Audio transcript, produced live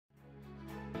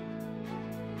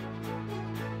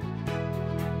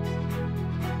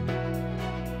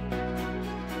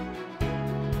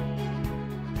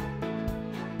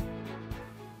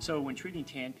So when treating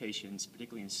tan patients,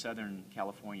 particularly in Southern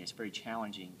California, it's very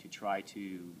challenging to try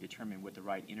to determine what the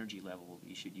right energy level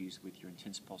you should use with your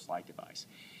intense pulse light device.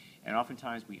 And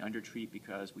oftentimes we undertreat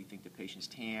because we think the patient's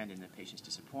tanned and the patient's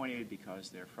disappointed because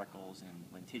their freckles and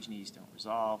lentigines don't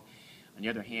resolve. On the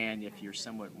other hand, if you're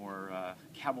somewhat more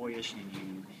cowboyish and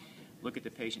you look at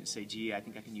the patient and say, gee, I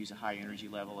think I can use a high energy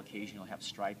level, occasionally you'll have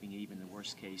striping, even in the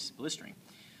worst case, blistering.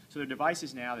 So there are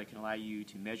devices now that can allow you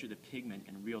to measure the pigment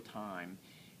in real time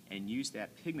and use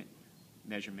that pigment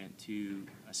measurement to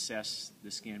assess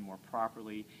the skin more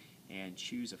properly and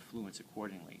choose effluents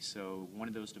accordingly. So one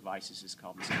of those devices is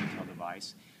called the SkinTel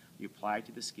device. You apply it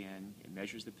to the skin, it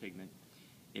measures the pigment,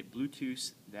 it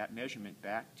Bluetooths that measurement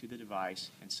back to the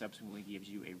device and subsequently gives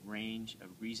you a range of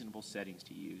reasonable settings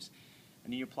to use.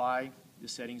 And then you apply the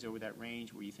settings over that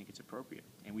range where you think it's appropriate.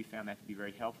 And we found that to be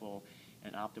very helpful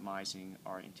in optimizing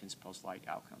our intense pulse light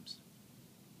outcomes.